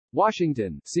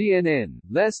Washington, CNN.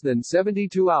 Less than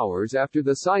 72 hours after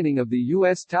the signing of the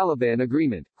US-Taliban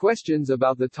agreement, questions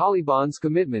about the Taliban's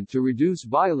commitment to reduce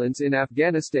violence in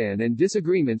Afghanistan and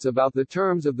disagreements about the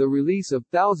terms of the release of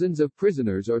thousands of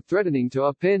prisoners are threatening to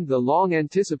upend the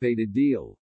long-anticipated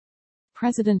deal.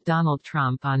 President Donald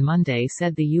Trump on Monday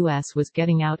said the U.S. was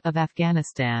getting out of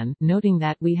Afghanistan, noting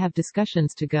that we have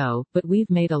discussions to go, but we've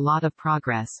made a lot of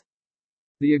progress.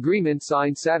 The agreement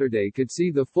signed Saturday could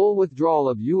see the full withdrawal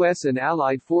of U.S. and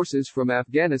allied forces from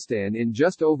Afghanistan in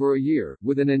just over a year,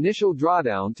 with an initial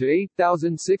drawdown to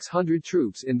 8,600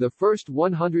 troops in the first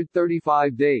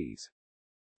 135 days.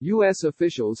 U.S.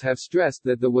 officials have stressed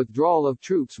that the withdrawal of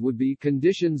troops would be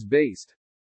conditions-based.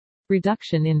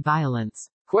 Reduction in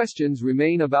violence. Questions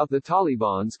remain about the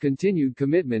Taliban's continued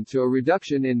commitment to a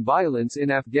reduction in violence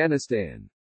in Afghanistan.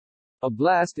 A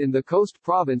blast in the coast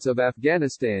province of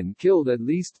Afghanistan killed at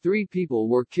least 3 people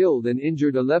were killed and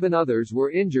injured 11 others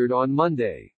were injured on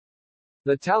Monday.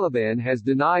 The Taliban has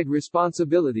denied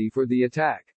responsibility for the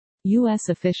attack. U.S.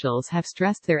 officials have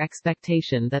stressed their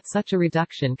expectation that such a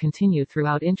reduction continue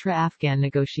throughout intra-Afghan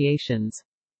negotiations.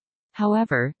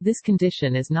 However, this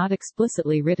condition is not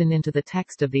explicitly written into the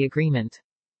text of the agreement.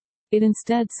 It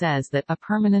instead says that a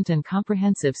permanent and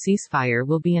comprehensive ceasefire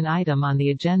will be an item on the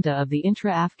agenda of the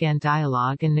intra-Afghan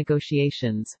dialogue and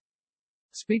negotiations.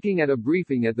 Speaking at a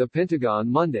briefing at the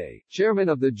Pentagon Monday, Chairman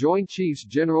of the Joint Chiefs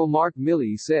General Mark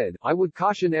Milley said, "I would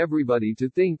caution everybody to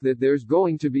think that there's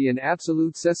going to be an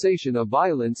absolute cessation of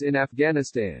violence in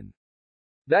Afghanistan.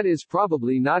 That is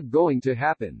probably not going to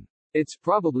happen. It's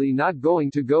probably not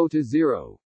going to go to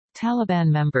zero." Taliban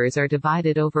members are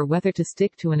divided over whether to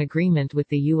stick to an agreement with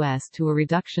the U.S. to a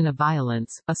reduction of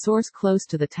violence, a source close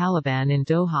to the Taliban in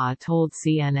Doha told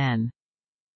CNN.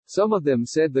 Some of them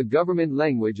said the government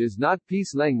language is not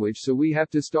peace language, so we have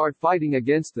to start fighting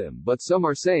against them, but some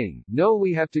are saying, no,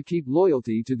 we have to keep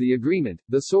loyalty to the agreement,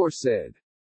 the source said.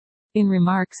 In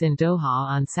remarks in Doha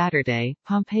on Saturday,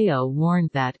 Pompeo warned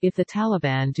that, if the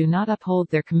Taliban do not uphold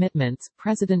their commitments,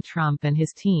 President Trump and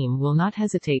his team will not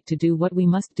hesitate to do what we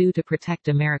must do to protect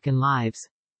American lives.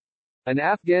 An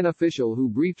Afghan official who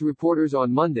briefed reporters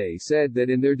on Monday said that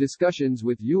in their discussions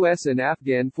with U.S. and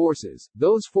Afghan forces,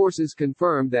 those forces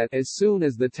confirmed that, as soon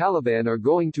as the Taliban are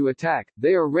going to attack,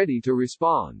 they are ready to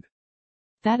respond.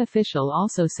 That official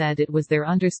also said it was their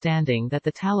understanding that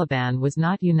the Taliban was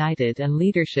not united and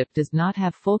leadership does not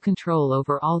have full control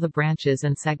over all the branches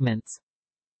and segments.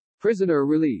 Prisoner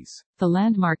release. The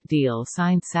landmark deal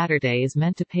signed Saturday is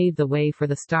meant to pave the way for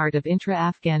the start of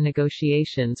intra-Afghan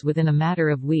negotiations within a matter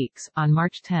of weeks, on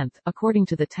March 10, according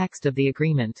to the text of the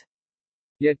agreement.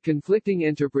 Yet conflicting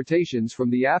interpretations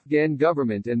from the Afghan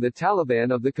government and the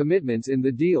Taliban of the commitments in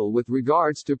the deal with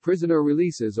regards to prisoner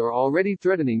releases are already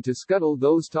threatening to scuttle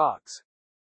those talks.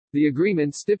 The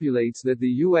agreement stipulates that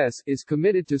the U.S. is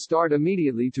committed to start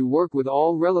immediately to work with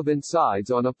all relevant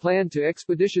sides on a plan to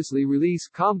expeditiously release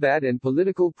combat and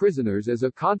political prisoners as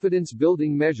a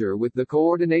confidence-building measure with the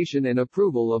coordination and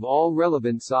approval of all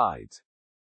relevant sides.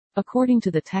 According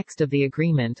to the text of the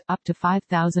agreement, up to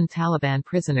 5,000 Taliban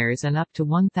prisoners and up to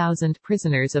 1,000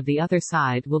 prisoners of the other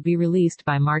side will be released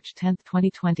by March 10,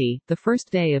 2020, the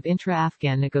first day of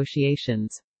intra-Afghan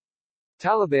negotiations.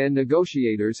 Taliban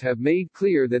negotiators have made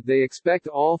clear that they expect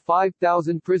all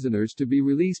 5,000 prisoners to be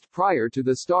released prior to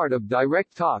the start of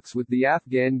direct talks with the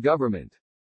Afghan government.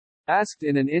 Asked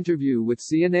in an interview with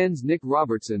CNN's Nick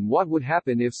Robertson what would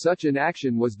happen if such an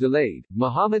action was delayed,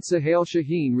 Mohammad Suhail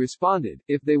Shaheen responded,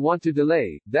 "If they want to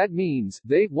delay, that means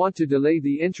they want to delay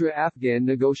the intra-Afghan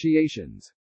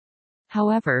negotiations."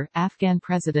 However, Afghan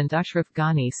President Ashraf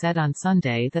Ghani said on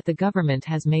Sunday that the government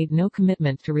has made no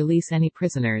commitment to release any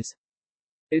prisoners.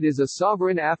 "It is a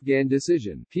sovereign Afghan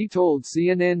decision," he told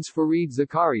CNN's Fareed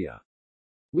Zakaria.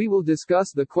 "We will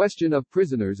discuss the question of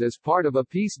prisoners as part of a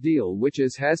peace deal which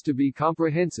has to be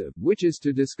comprehensive, which is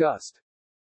to discussed."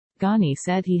 Ghani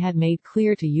said he had made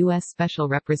clear to U.S. Special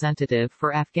Representative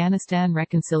for Afghanistan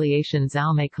Reconciliation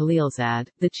Zalmay Khalilzad,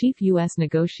 the chief U.S.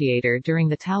 negotiator during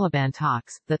the Taliban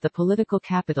talks, that the political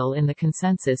capital in the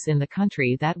consensus in the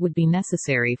country that would be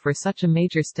necessary for such a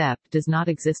major step does not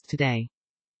exist today.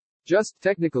 "Just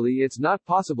technically it's not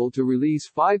possible to release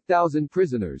 5,000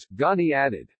 prisoners," Ghani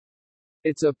added.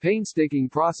 "It's a painstaking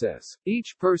process.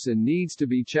 Each person needs to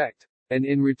be checked. And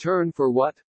in return for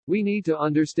what? We need to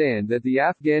understand that the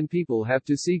Afghan people have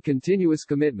to see continuous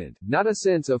commitment, not a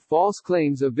sense of false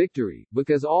claims of victory,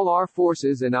 because all our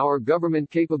forces and our government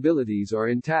capabilities are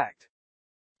intact."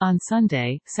 On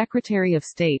Sunday, Secretary of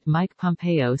State Mike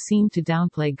Pompeo seemed to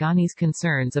downplay Ghani's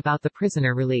concerns about the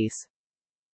prisoner release.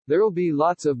 "There'll be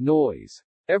lots of noise.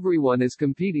 Everyone is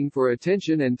competing for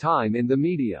attention and time in the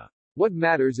media. What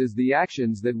matters is the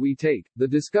actions that we take, the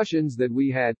discussions that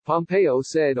we had, Pompeo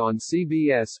said on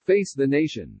CBS, Face the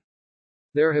Nation.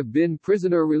 There have been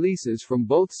prisoner releases from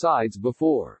both sides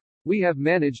before. We have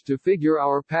managed to figure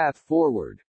our path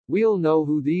forward. We'll know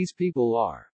who these people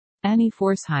are. Annie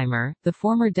Forsheimer, the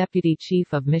former deputy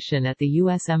chief of mission at the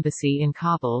U.S. Embassy in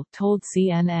Kabul, told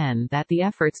CNN that the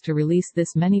efforts to release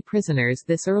this many prisoners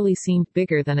this early seemed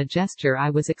bigger than a gesture I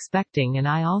was expecting, and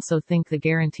I also think the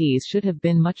guarantees should have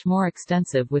been much more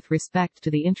extensive with respect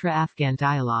to the intra-Afghan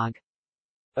dialogue.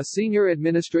 A senior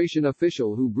administration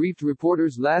official who briefed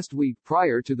reporters last week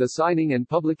prior to the signing and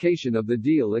publication of the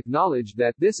deal acknowledged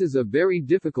that this is a very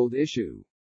difficult issue.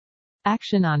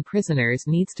 Action on prisoners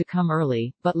needs to come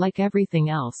early, but like everything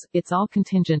else, it's all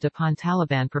contingent upon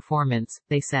Taliban performance,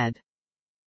 they said.